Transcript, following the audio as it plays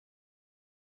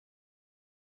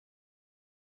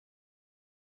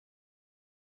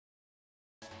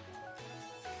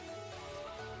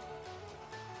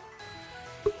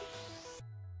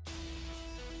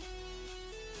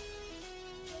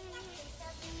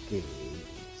Okay.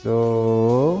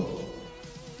 So,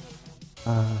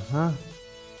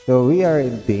 so we are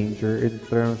in danger in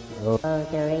terms of. Oh,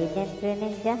 the Radiant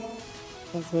Greninja?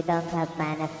 Since we don't have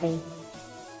mana free.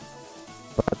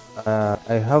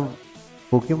 I have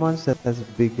Pokemons that has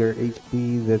bigger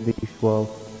HP than the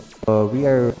usual. We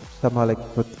are somehow like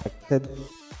protected.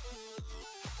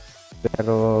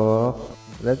 Pero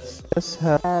let's just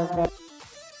have. Oh, but,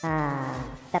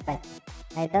 stop it.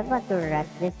 I don't want to rush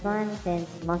this one since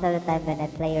most of the time when I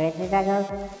play Regidrago,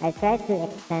 I try to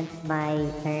extend my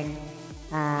turn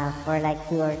for like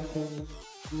 2 or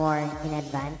 3 more in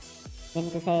advance.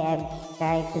 Meaning to say I'm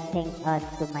trying to think on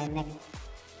to my next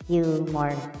few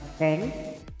more turns.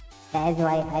 That is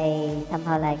why I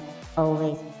somehow like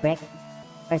always break,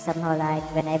 or somehow like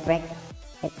when I break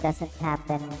it doesn't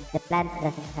happen, the plant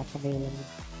doesn't happen really.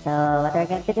 So what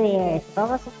we're going to do here is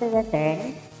focus to the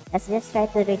turn. Let's just try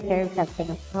to reserve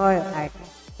something for our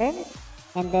turn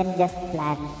and then just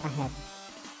plan ahead.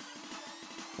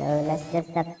 So let's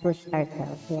just not push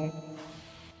ourselves here.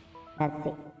 That's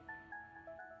it.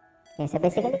 Okay, so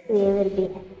basically we will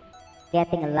be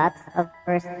getting lots of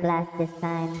first class this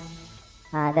time.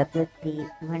 That would be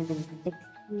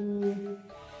 260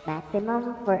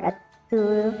 maximum for a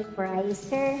 2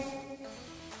 pricer.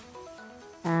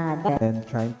 And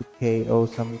trying to KO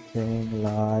something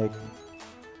like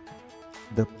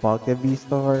the Palkia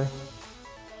V-Star.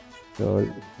 So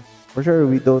for sure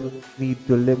we don't need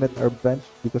to limit our bench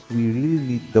because we really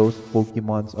need those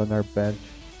Pokemons on our bench.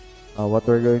 What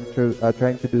we're going to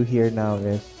trying to do here now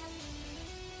is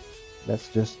let's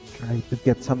just try to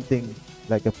get something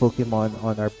like a Pokemon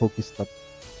on our Pokestop.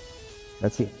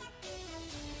 Let's see.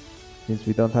 Since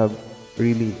we don't have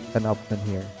really an option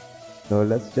here. So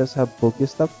let's just have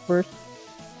Pokestop first.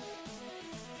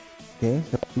 Okay,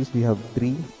 so at least we have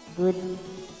 3. Good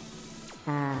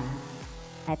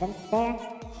items there.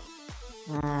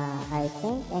 I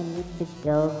think I need to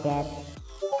go get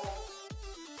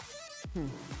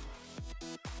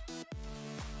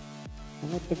I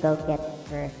need to go get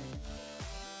first.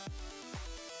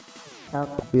 So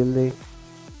Billy.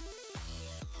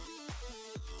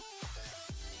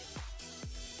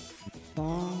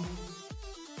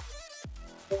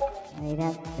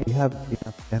 We have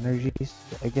enough energies,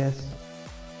 I guess.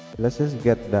 Let's just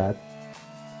get that.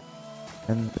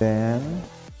 And then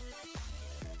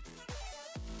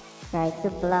try to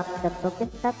block the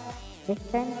Pokestop this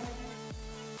turn.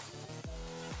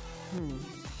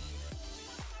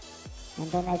 And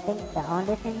then I think the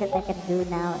only thing that I can do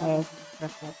now is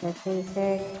Professor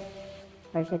Research.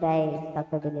 Or should I talk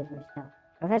to Believers now?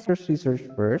 Professor Research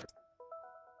first.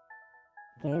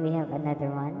 Okay, we have another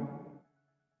one.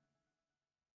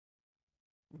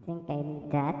 I think I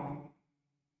need that.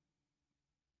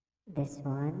 This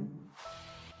one.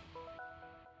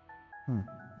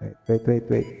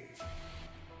 Wait.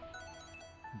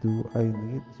 Do I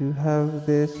need to have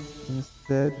this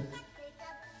instead?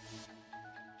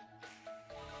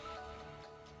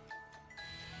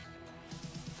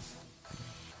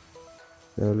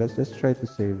 So let's just try to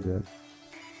save that.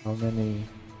 How many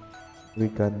we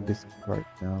can discard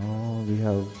now? We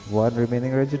have 1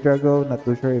 remaining Regidrago. Not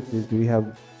too sure if we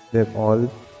have them all.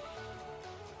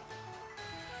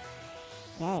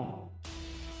 Okay.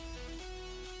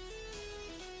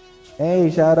 Hey,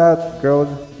 shout out, Girl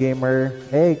Gamer.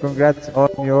 Hey, congrats on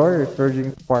your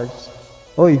Surging Sparks.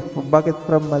 Oy, bakit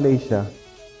from Malaysia?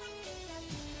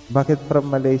 Bakit from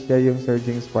Malaysia yung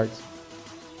Surging Sparks?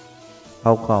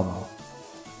 How come?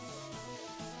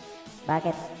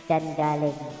 Bakit dyan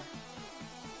galing?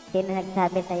 Sino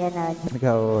nagsabi sa'yo na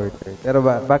Nag-order. Pero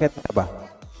bakit ka ba?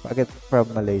 Bakit from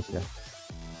Malaysia?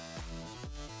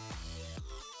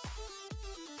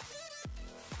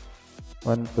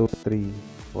 One, two, three,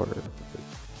 four.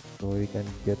 So we can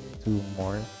get 2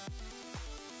 more.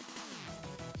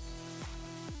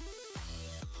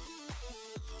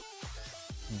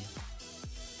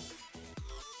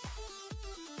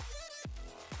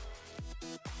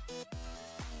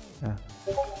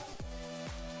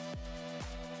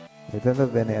 We don't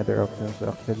have any other options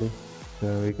actually. So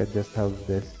we can just have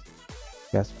this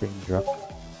Gasping drop.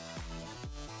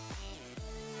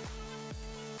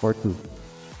 For 2.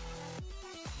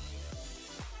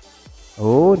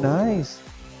 Oh, nice.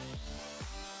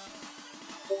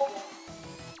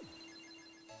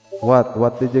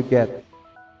 What did you get?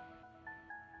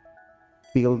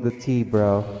 Feel the tea,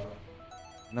 bro.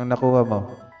 Anong nakuha mo?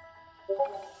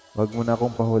 Wag mo na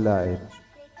akong pahulain.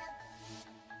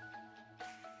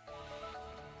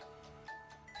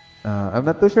 I'm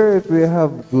not too sure if we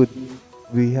have good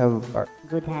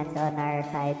hands on our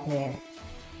side here.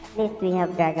 At least we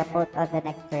have Dragapult on the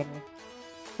next turn.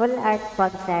 Full art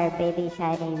Quagsire, Baby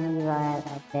Shiny Weavile,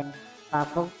 and then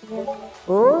Bubble Field.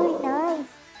 Oh, nice!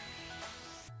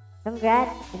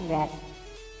 Congrats! Congrats!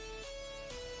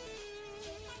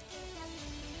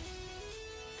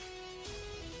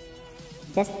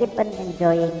 Just keep on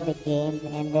enjoying the game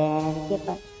and then keep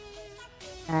on,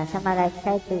 sama like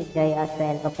try to enjoy as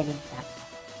well opening packs.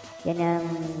 Yun ang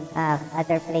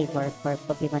other flavor for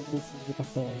Pokemon TCG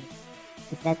kasi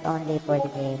it's not only for the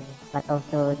game but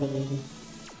also the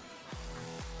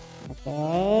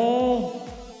okay.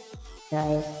 So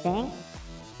I think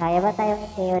kaya ba tayong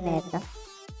KO nito?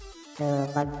 So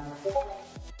mag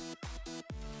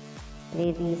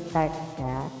 3V start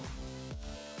siya.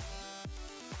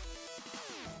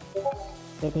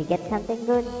 Did he get something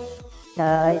good? So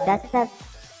that's the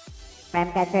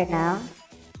prime catcher now.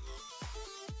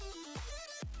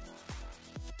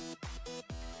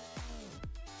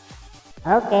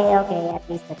 Okay, okay, at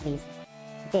least.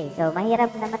 Okay, so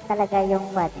mahirap naman talaga yung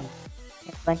what eh.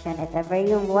 The question, if ever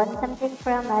you want something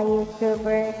from a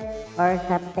YouTuber or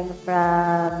something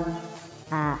from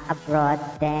abroad,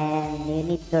 then you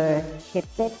need to ship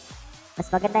it. Mas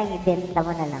maganda yung ibenta mo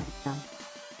na lang, no?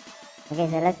 Okay,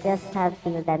 so let's just have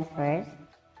field dance first.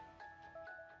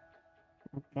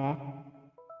 Okay.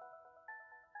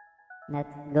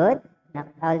 That's good.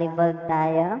 Naka-olive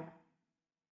tayo.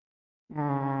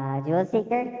 Jewel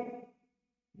Seeker.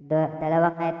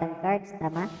 Dalawang item cards,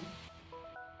 tama?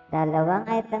 Dalawang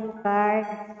item cards.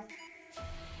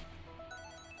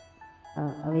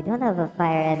 Oh, we don't have a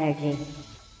fire energy.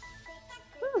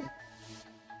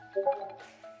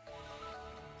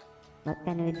 What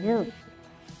can we do?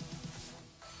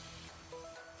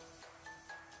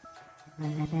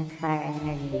 Wala tayong fire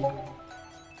energy.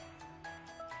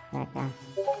 Teka.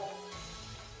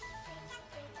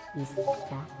 Isa.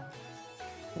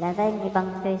 Wala tayong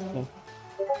ibang choice eh.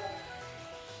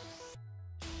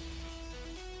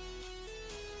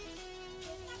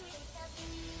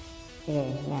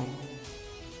 Sige, yan.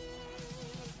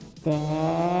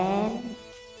 Then,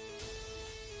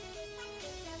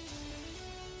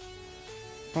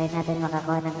 try natin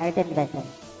makakuha ng Earthen Vessel.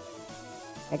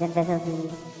 Earthen Vessel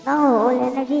si... No! All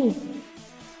energy!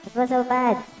 It was so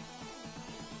bad!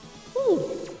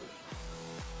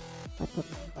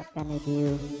 What can I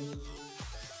do?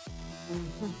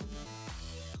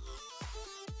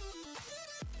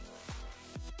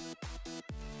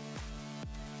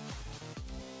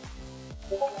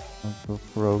 Also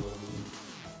froze.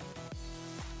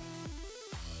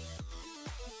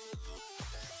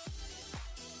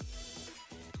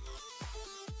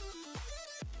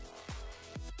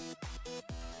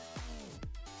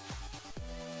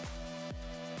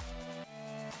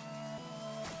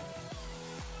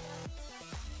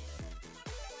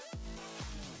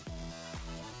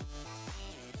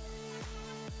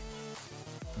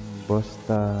 Boss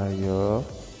tayo.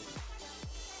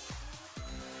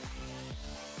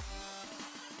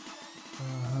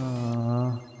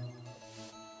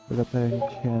 Wala tayong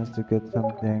chance to get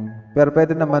something. Pero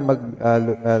pwede naman mag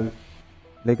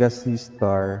Legacy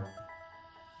Star.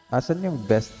 Asan yung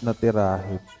best na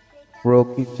tirahin?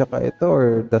 Brokey tsaka ito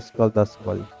or Duskull?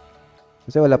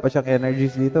 Kasi wala pa siyang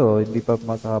energies dito. Hindi pa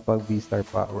makakapag V-Star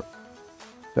power.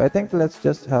 So I think let's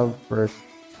just have first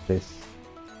this.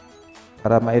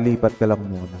 Para mailipat ka lang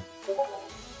muna.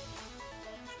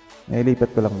 Mailipat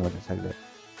ko lang muna saglit.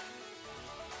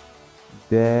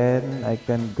 Then I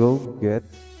can go get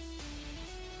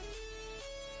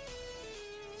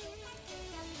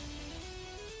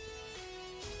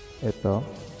ito.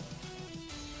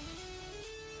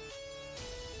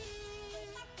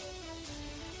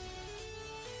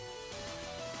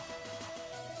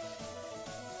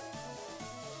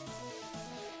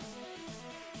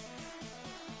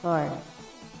 Four,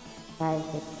 5,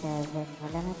 6, 7.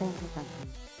 Wala na tayong isang.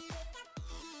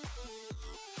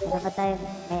 Wala pa tayo.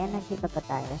 May energy pa ba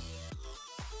tayo?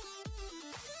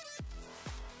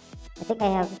 I think I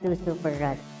have 2 super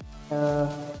rods. So,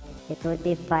 it would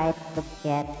be 5 to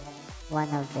get one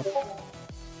of it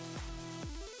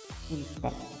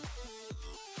instead.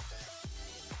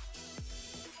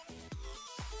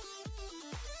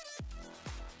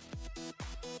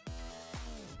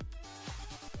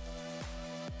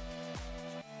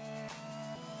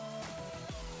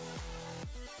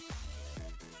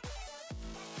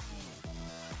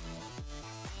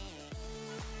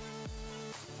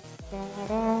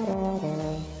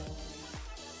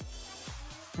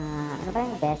 Ano ba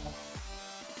yung best?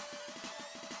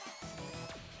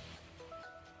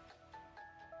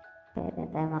 Pwede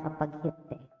tayo makapag-hit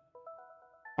eh.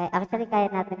 Actually, kaya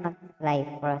natin mag-fly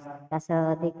frost.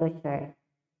 Kaso, di ko sure.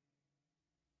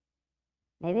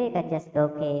 Maybe you can just go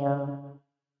KO.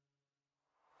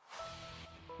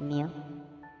 Mew.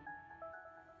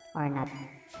 Or not.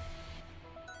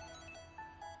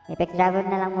 Apex Dragon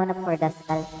na lang muna for the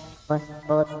skull. Both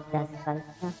the skulls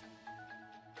na.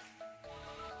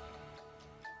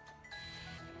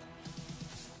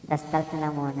 The skulls na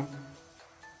lang muna.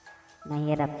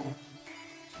 Mahirap na.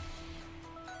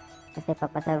 Kasi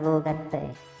papasabugan to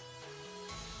eh.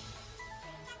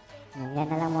 Yan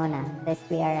na lang muna. This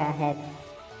we are ahead.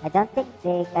 I don't think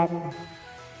they can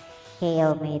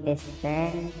KO me this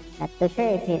turn. Not too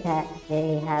sure if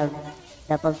they have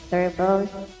double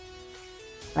turbos.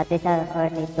 But these are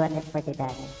only 240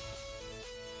 damage.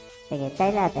 Sige,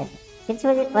 try natin. Since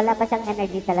wala pa siyang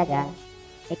energy talaga,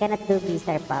 we cannot do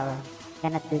V-Star power.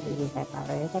 We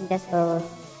can just go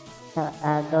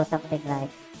something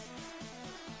like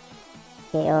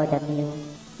KO the Mew.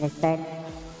 Let's start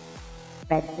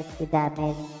spread 50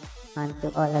 damage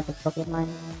onto all of the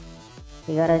Pokemon.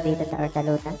 Siguro dito sa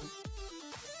Ursaluta.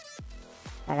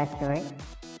 Para sure.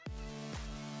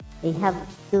 They have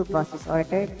 2 bosses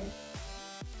ordered.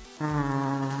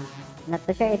 Not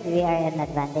too sure if we are an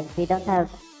advantage. We don't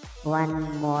have one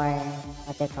more,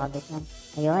 what they call this one.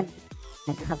 Ayun.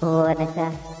 Nakakuha na siya.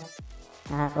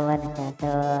 So,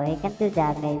 he can do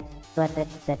damage.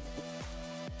 230.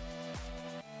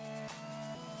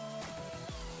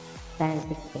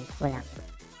 260. Wala.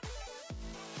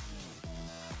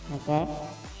 Okay.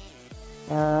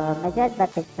 So, medyo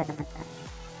advantage pa naman tayo.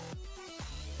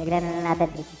 Tignan na natin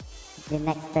if the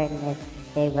next turn is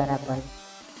favorable.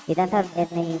 We don't have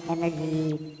any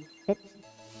energy switch.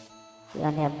 We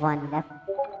only have 1 left.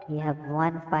 We have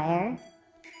 1 fire.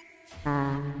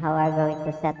 How are we going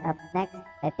to set up next?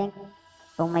 I think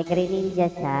kung may Greninja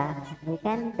siya, we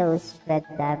can do spread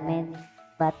damage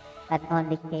but can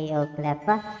only KO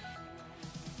Cleffa.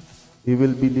 He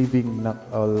will be leaving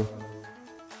Knockall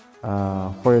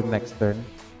for next turn.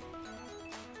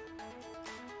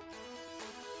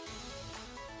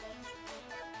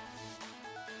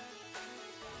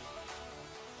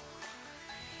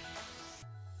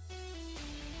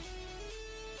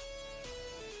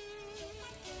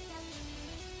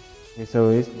 Okay,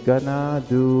 so he's gonna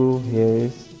do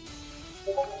his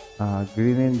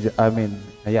Greninja.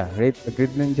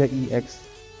 Greninja EX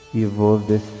evolve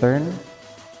this turn.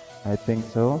 I think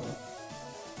so.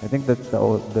 I think that's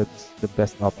the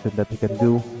best option that he can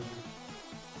do.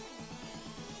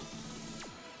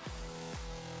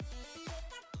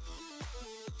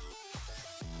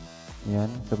 Yan.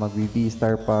 So mag-VV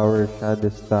star power siya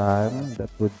this time. That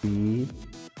would be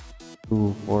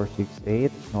 2, 4, 6,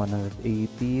 8,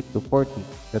 180 to 40.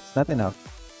 That's not enough.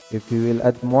 If we will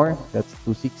add more, that's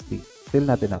 260. Still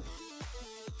not enough.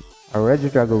 Our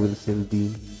Regidrago will still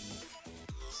be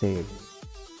saved.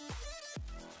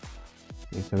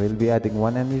 Okay, so we'll be adding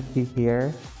 1 energy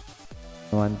here,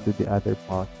 1 to the other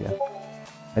Palkia.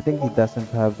 I think he doesn't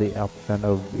have the option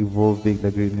of evolving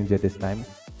the Greninja this time.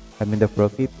 I mean the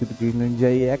Profit to the Greninja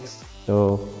EX.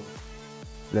 So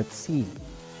let's see.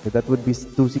 So that would be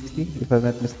 260 if I'm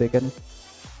not mistaken.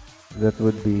 That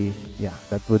would be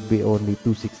only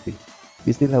 260.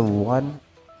 We still have 1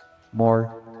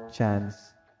 more chance.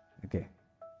 Okay.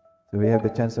 So we have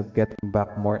the chance of getting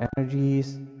back more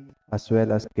energies as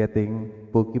well as getting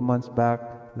Pokemons back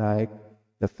like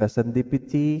the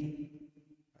Fezandipiti,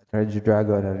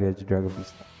 Regidrago, and Regidrago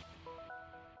Vista.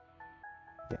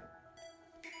 Okay.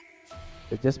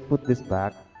 So just put this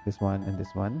back, this one and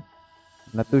this one.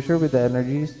 Not too sure with the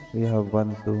energies. We have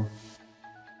 1, 2,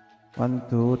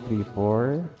 3,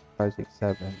 4, 5, 6,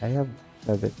 7. I have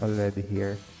 7 already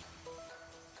here.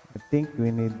 I think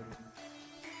we need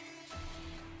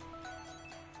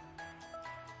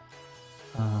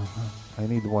I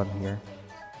need 1 here.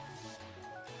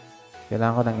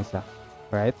 Kailangan ko ng isa.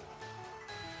 Right?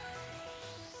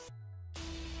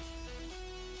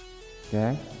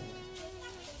 Okay.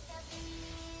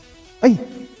 Ay!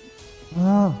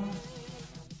 Ah!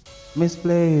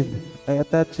 Misplayed. I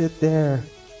attached it there.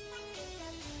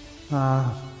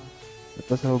 That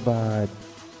was so bad.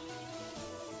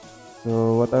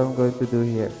 So what I'm going to do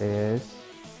here is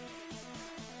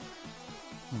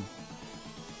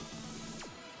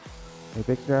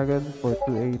Apex Dragon for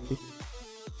 280.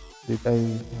 Did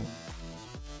I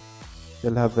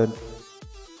still haven't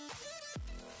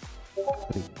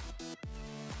 3.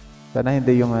 Sana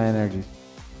hindi yung energies.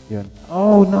 Yun.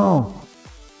 Oh no!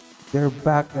 They're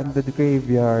back in the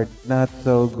graveyard. Not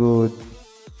so good.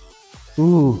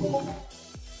 Ooh.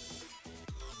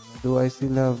 Do I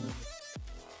still have...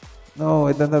 No,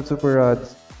 I don't have super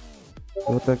rods.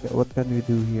 What can we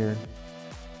do here?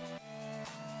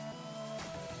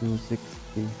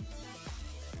 260.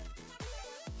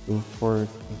 240.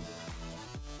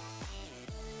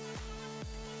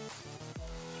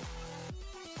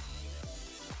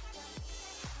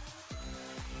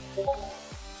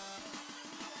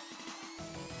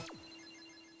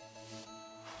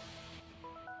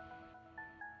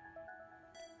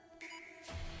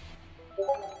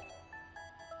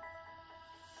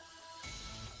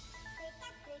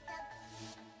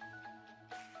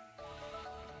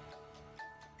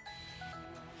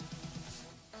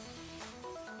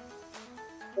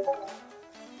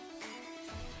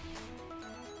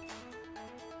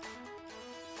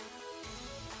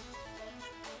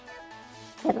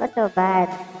 That was so bad.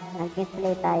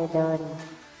 Nag-misplay tayo doon.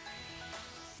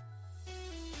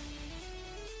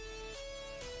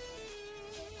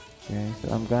 Okay, so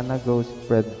I'm gonna go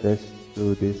spread this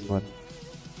to this one.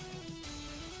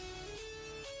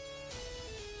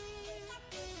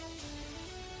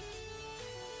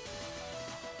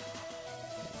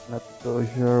 Not so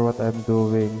sure what I'm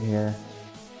doing here.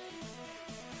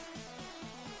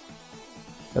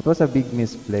 That was a big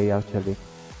misplay actually.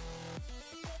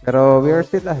 Pero we are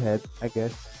still ahead, I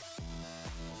guess.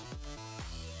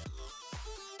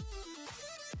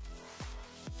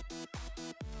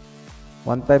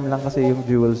 One time lang kasi yung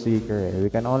Jewel Seeker eh.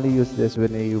 We can only use this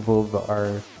when we evolve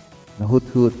our Hoot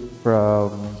Hoot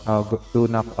from to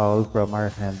knock owl from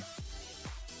our hand.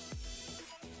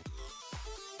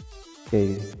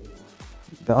 Okay.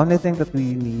 The only thing that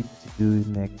we need to do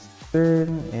next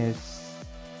turn is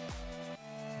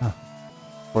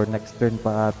for next turn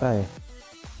pa ata eh.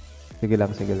 Sige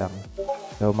lang, sige lang.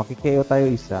 So makikeo tayo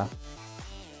isa.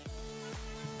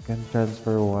 Can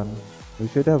transfer one. We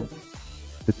should have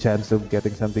the chance of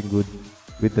getting something good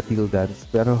with the Teal Dance.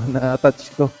 Pero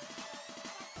na-touch ko.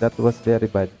 That was very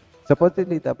bad.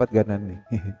 Supposedly, dapat ganun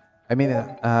eh. I mean,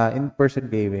 in-person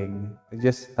gaming,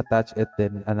 just attach it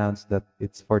then announce that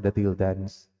it's for the Teal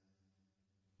Dance.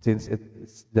 Since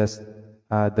it's just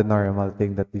the normal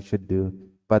thing that you should do.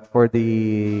 But for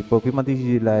the Pokemon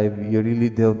TCG Live, you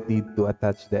really don't need to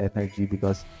attach the energy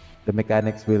because the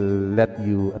mechanics will let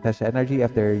you attach the energy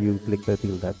after you click the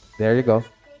Teal Dance. There you go.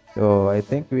 So I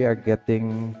think we are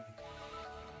getting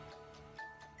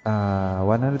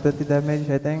 120 damage.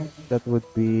 I think that would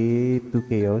be 2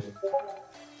 KOs.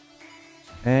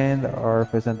 And our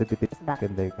Facility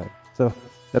can take out. So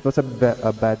that was a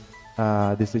bad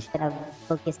decision. Instead of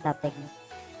focus stopping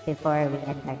before we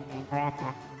end our turn or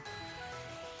attack.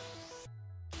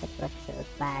 It was so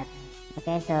bad.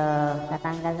 Okay, so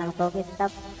tatanggal ng focus stop,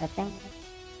 I think.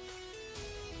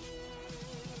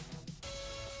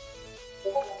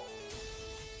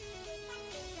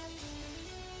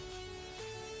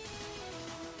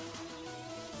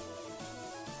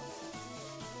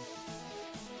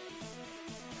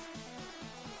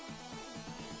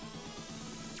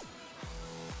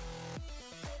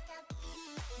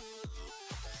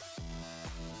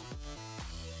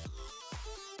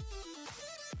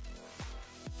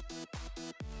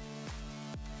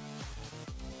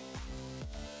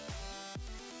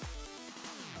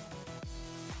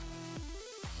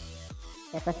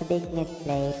 That was a big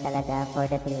misplay talaga for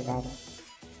the Tildan.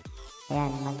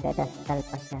 Ayan, magdadastal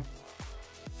pa siya.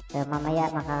 So mamaya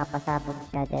makakapasabog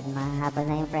siya, then mahabol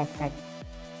na yung press card.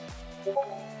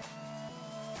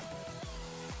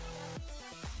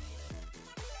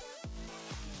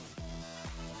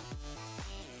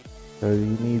 So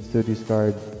he needs to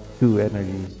discard 2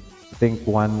 energies. I think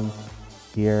 1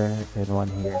 here and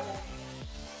 1 here.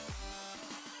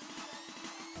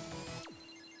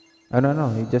 Oh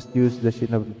no, he just used the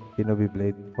Shinobi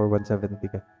Blade for 170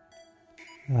 ka.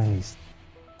 Nice.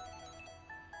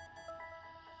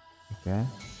 Okay.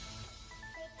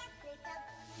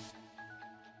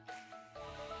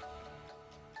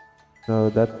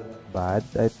 So that's bad,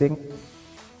 I think.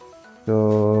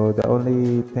 So the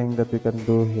only thing that we can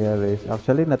do here is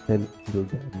actually not do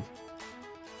damage.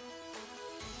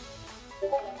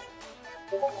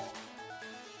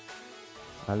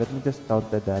 Let me just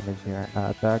count the damage here.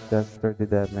 Attack does 30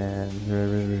 damage.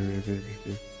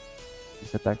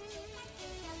 This attack.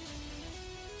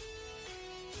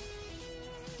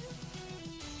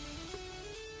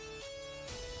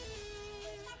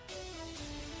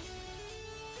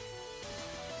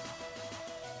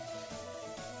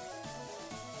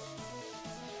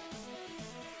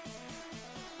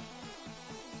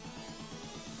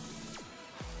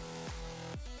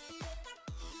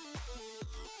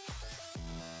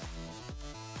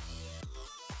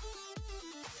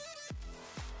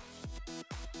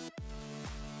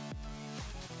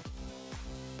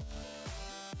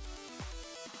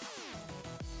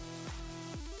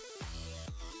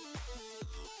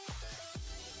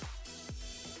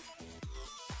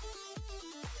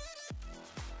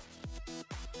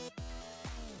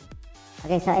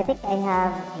 Okay, so I think I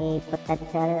have a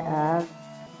potential of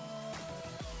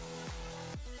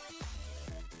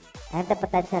I have the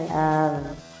potential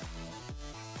of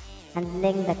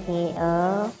handling the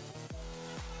KO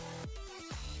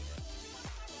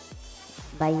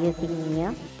by using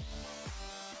Neo.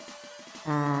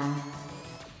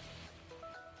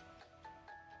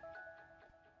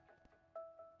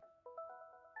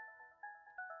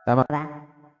 Tama. Diba?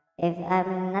 If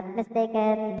I'm not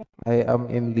mistaken, I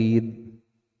am in lead.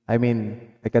 I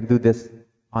mean, I can do this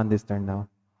on this turn now.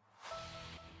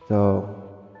 So,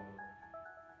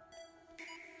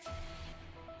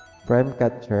 Prime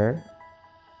Catcher.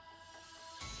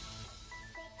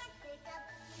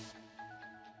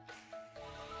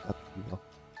 Tatlo.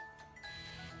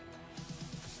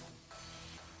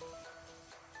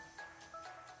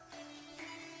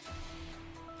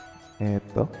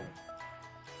 Eto.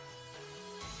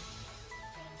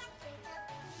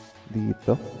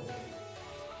 Dito.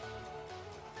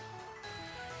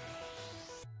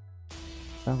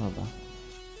 Tama ba?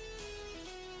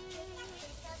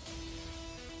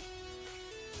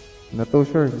 Not too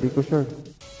sure. Hindi ko sure.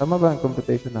 Tama ba ang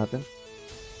computation natin?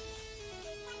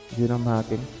 Hindi na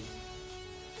hacking.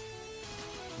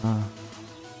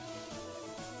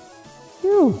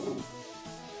 Phew.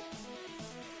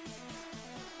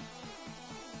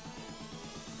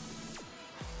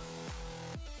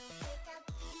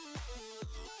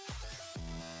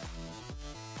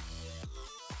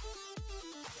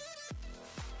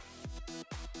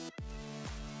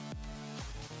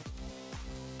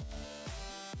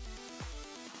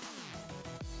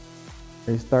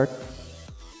 Restart.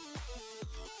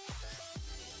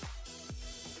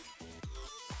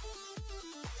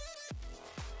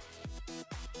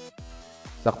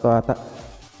 Sakto ata.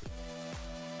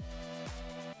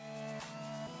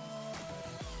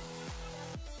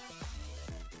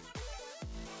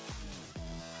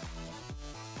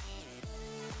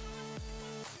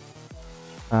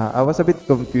 I was a bit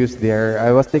confused there.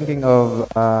 I was thinking of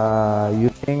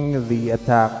using the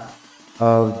attack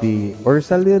of the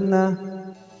Ursaluna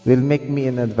will make me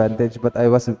an advantage, but I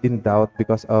was in doubt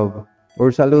because of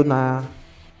Ursaluna